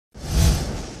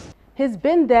He's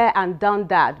been there and done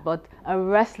that, but a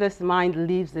restless mind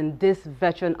lives in this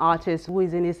veteran artist who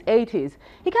is in his 80s.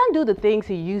 He can't do the things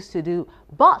he used to do,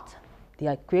 but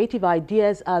the creative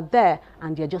ideas are there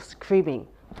and they're just screaming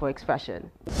for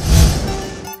expression.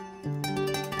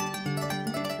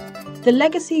 The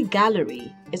Legacy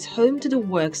Gallery is home to the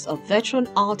works of veteran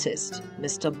artist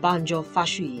Mr. Banjo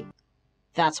Fashuyi.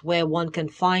 That's where one can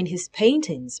find his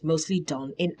paintings, mostly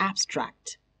done in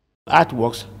abstract.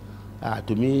 Artworks are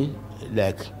to me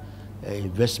like an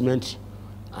investment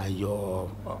and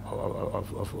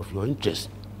of your interest.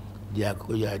 They are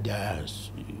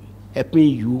helping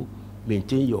you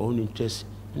maintain your own interest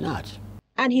in art.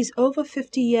 And his over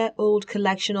 50-year-old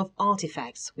collection of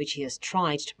artifacts, which he has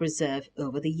tried to preserve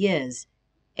over the years,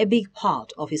 a big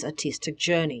part of his artistic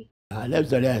journey. I left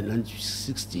Zaria in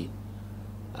 1960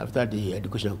 after the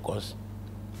education course,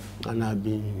 and I've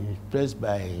been impressed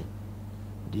by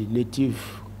the native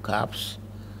caps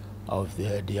of the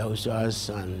Hausas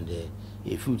and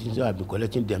a few things. I've been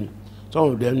collecting them. Some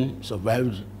of them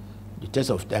survived the test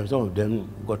of time, some of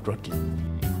them got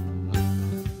rotten.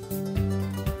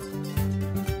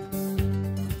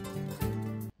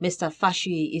 Mr.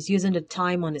 Fashuyi is using the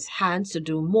time on his hands to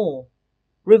do more,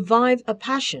 revive a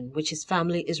passion which his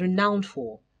family is renowned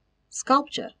for,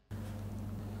 sculpture.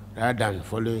 Rather than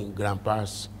following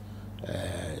Grandpa's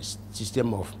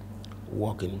system of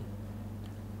working,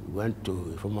 we went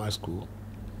to a formal school,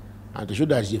 and to show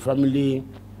that it's a family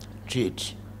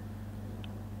trait,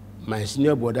 my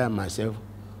senior brother and myself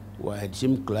were in the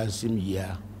same class, same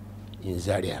year in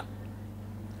Zaria.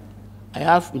 I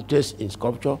have interest in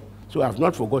sculpture, so I have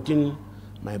not forgotten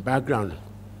my background.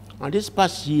 And this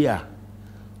past year,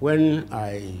 when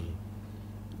I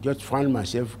just found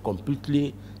myself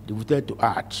completely devoted to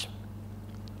art,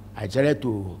 I decided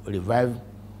to revive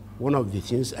one of the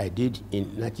things I did in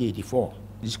 1984,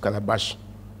 this calabash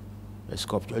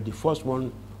sculpture. The first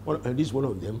one, this is one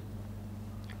of them.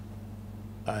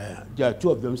 There are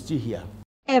two of them still here.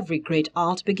 Every great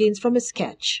art begins from a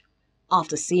sketch.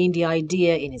 After seeing the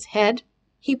idea in his head,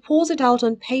 he pours it out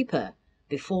on paper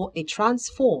before it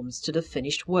transforms to the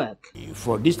finished work.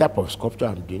 For this type of sculpture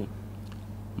I'm doing,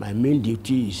 my main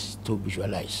duty is to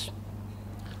visualize.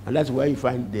 And that's why you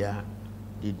find there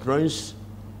the drawings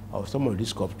of some of this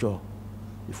sculpture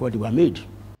before they were made.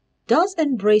 Does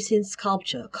embracing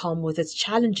sculpture come with its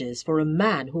challenges for a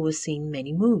man who has seen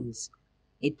many moons?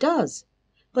 It does,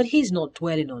 but he's not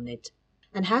dwelling on it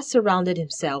and has surrounded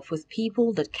himself with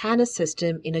people that can assist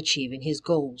him in achieving his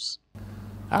goals.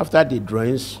 After the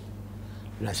drawings,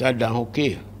 I sat down,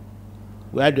 okay,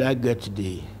 where do I get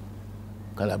the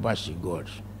calabash god?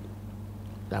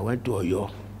 I went to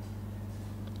Oyo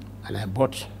and I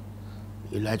bought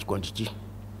a large quantity,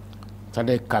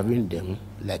 started carving them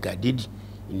like I did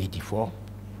in 84.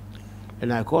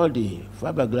 And I called the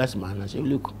fiberglass man and said,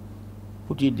 look,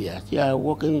 put it there. See, I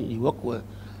working, you work well.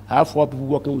 I have 4 people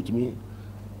working with me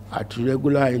at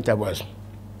regular intervals.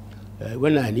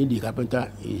 When I need the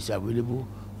carpenter, it's available.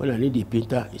 When I need the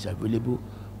painter, it's available.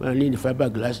 When I need the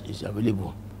fiberglass, it's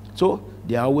available. So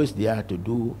they are always there to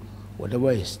do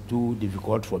whatever is too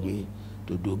difficult for me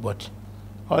to do. But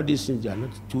all these things are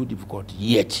not too difficult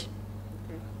yet.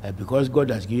 Because God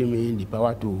has given me the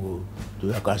power to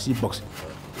I can see box.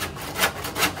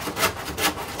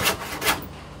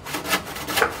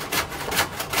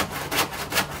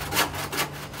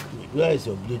 Where is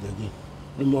your blade again?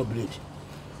 No more blade.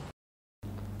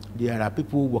 There are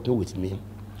people working with me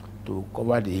to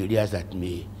cover the areas that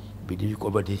may be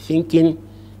difficult, but the thinking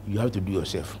you have to do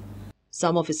yourself.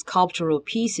 Some of his sculptural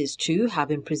pieces too have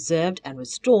been preserved and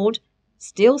restored,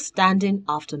 still standing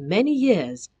after many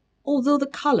years, although the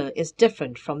color is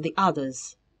different from the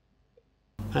others.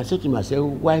 I said to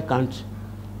myself, why can't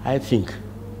I think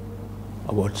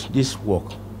about this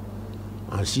work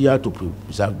and see how to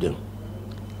preserve them?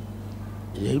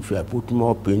 If I put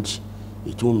more paint,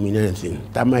 it won't mean anything.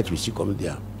 Termites will still come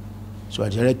there. So I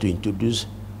decided to introduce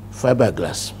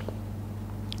fiberglass.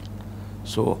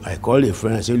 So I called a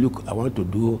friend and said, look, I want to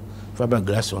do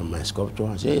fiberglass on my sculpture.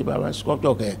 I said, hey, Baba, sculpture,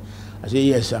 okay. I said,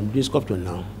 yes, I'm doing sculpture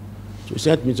now. So he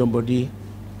sent me somebody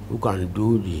who can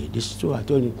do this. So I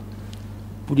told him,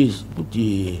 put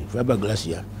the fiberglass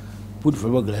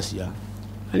here,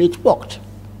 and it worked.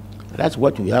 And that's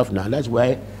what we have now. That's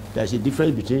why there's a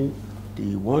difference between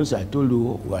the ones I told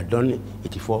you were done in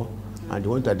 84 and the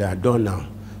ones that are done now.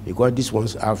 Because these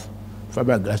ones have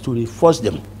fiberglass to reinforce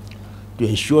them to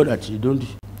ensure that you don't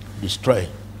destroy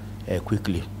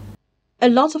quickly. A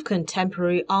lot of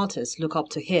contemporary artists look up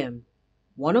to him.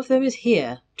 One of them is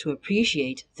here to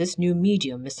appreciate this new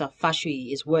medium Mr.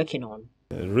 Fashuyi is working on.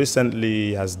 Recently,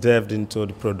 he has delved into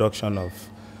the production of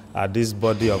this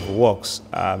body of works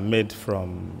are made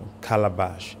from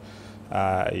calabash.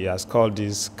 He has called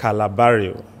this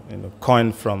calabario,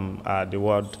 coined from the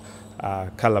word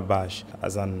calabash.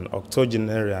 As an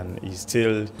octogenarian, he's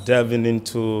still delving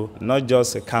into not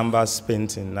just a canvas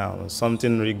painting now,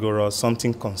 something rigorous,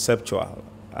 something conceptual,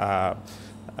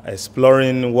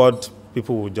 exploring what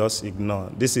people will just ignore.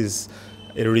 This is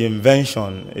a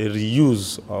reinvention, a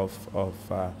reuse of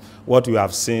what we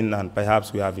have seen and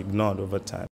perhaps we have ignored over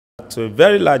time. To a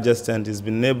very large extent, he's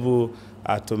been able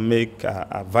to make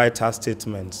vital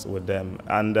statements with them,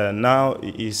 and now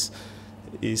is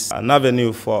an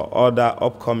avenue for other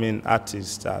upcoming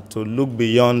artists to look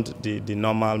beyond the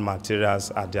normal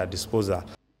materials at their disposal.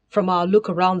 From our look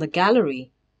around the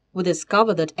gallery, we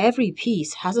discover that every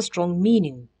piece has a strong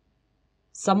meaning.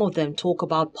 Some of them talk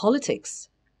about politics,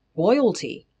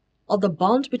 royalty, or the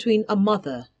bond between a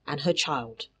mother and her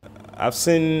child. I've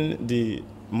seen the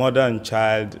mother and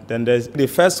child. Then there's the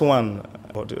first one,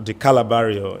 the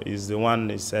Calabario, is the one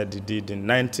he said he did in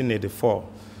 1984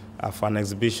 for an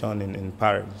exhibition in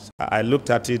Paris. I looked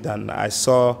at it and I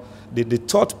saw the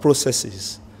thought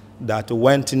processes that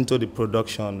went into the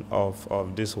production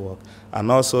of this work,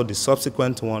 and also the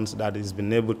subsequent ones that he's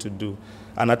been able to do.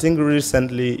 And I think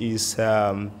recently is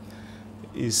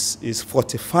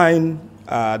fortifying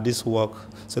this work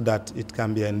so that it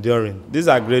can be enduring. These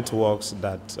are great works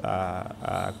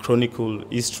that chronicle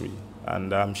history,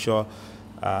 and I'm sure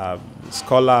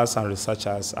scholars and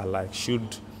researchers alike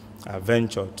should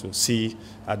venture to see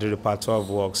the repertoire of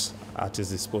works at his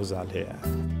disposal here.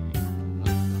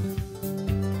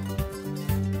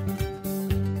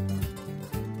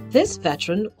 This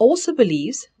veteran also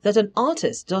believes that an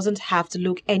artist doesn't have to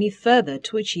look any further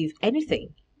to achieve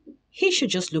anything. He should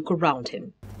just look around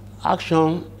him.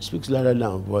 Action speaks louder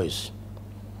than voice.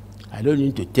 I don't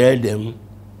need to tell them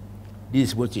this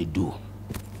is what they do.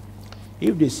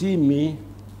 If they see me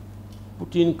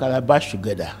putting calabash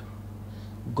together,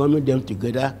 gumming them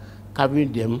together,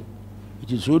 carving them, it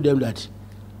will show them that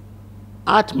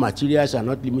art materials are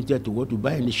not limited to what you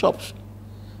buy in the shops.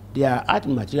 There are art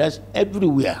materials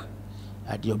everywhere.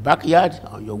 At your backyard,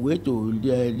 on your way to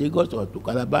Lagos or to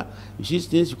Calabar, you see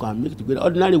things you can make together.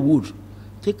 Ordinary wood,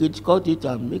 take it, cut it,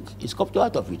 and make a sculpture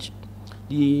out of it.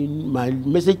 My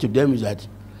message to them is that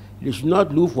they should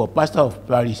not look for plaster of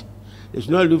Paris. They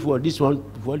should not look for this one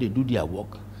before they do their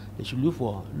work. They should look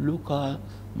for local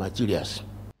materials.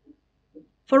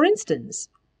 For instance,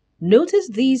 notice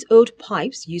these old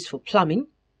pipes used for plumbing.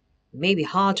 It may be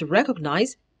hard to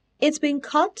recognize. It's been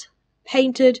cut,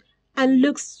 painted, and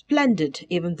looks splendid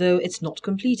even though it's not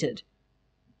completed.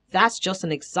 That's just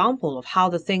an example of how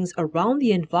the things around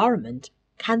the environment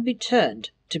can be turned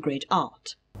to great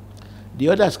art. The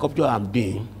other sculpture I'm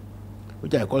doing,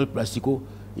 which I call plastico,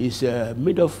 is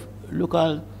made of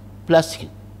local plastic,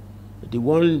 the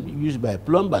one used by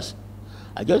plumbers.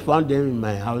 I just found them in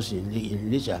my house in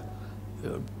Lisha,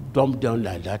 dumped down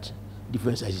like that,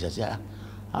 different sizes. I said,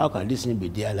 how can this thing be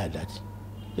there like that?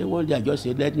 Then one day I just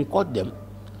said, let me cut them.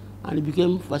 And it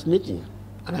became fascinating.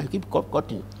 And I keep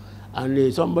cutting.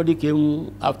 And somebody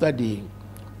came after the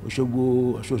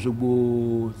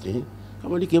Oshogbo thing.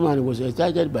 Somebody came and was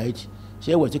excited by it.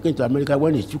 Said he was taken to America.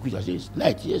 When he took it, I said, it's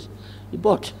light, yes. He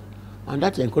bought. And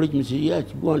that encouraged me to say, yes,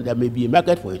 there may be a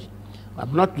market for it.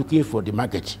 I'm not looking for the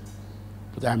market,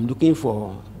 but I'm looking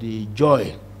for the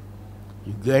joy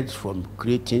you get from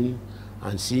creating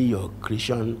and seeing your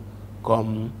creation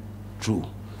come true.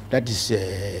 That is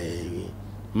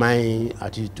my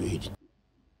attitude to it.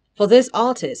 For this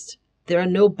artist, there are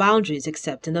no boundaries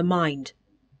except in the mind.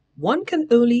 One can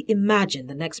only imagine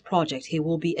the next project he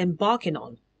will be embarking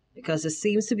on, because there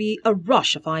seems to be a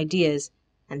rush of ideas,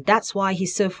 and that's why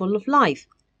he's so full of life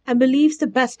and believes the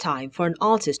best time for an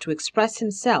artist to express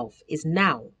himself is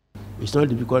now. It's not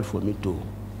difficult for me to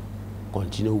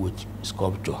continue with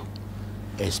sculpture,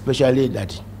 especially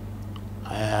that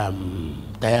I am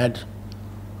tired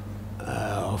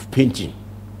of painting.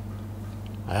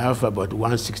 I have about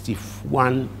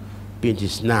 161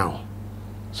 paintings now,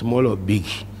 small or big,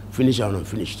 finished and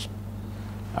unfinished.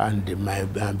 And my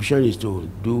ambition is to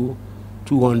do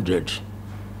 200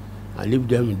 and leave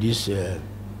them in this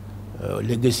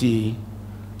legacy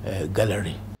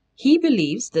gallery. He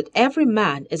believes that every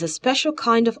man is a special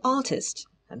kind of artist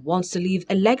and wants to leave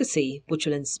a legacy which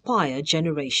will inspire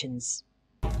generations.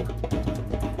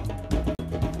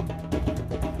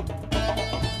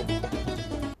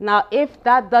 Now, if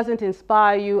that doesn't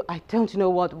inspire you, I don't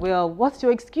know what will. What's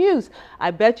your excuse?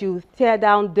 I bet you tear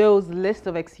down those lists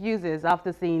of excuses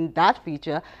after seeing that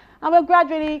feature. And we're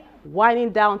gradually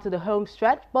winding down to the home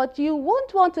stretch, but you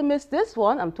won't want to miss this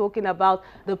one. I'm talking about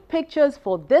the pictures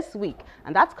for this week,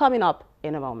 and that's coming up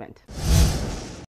in a moment.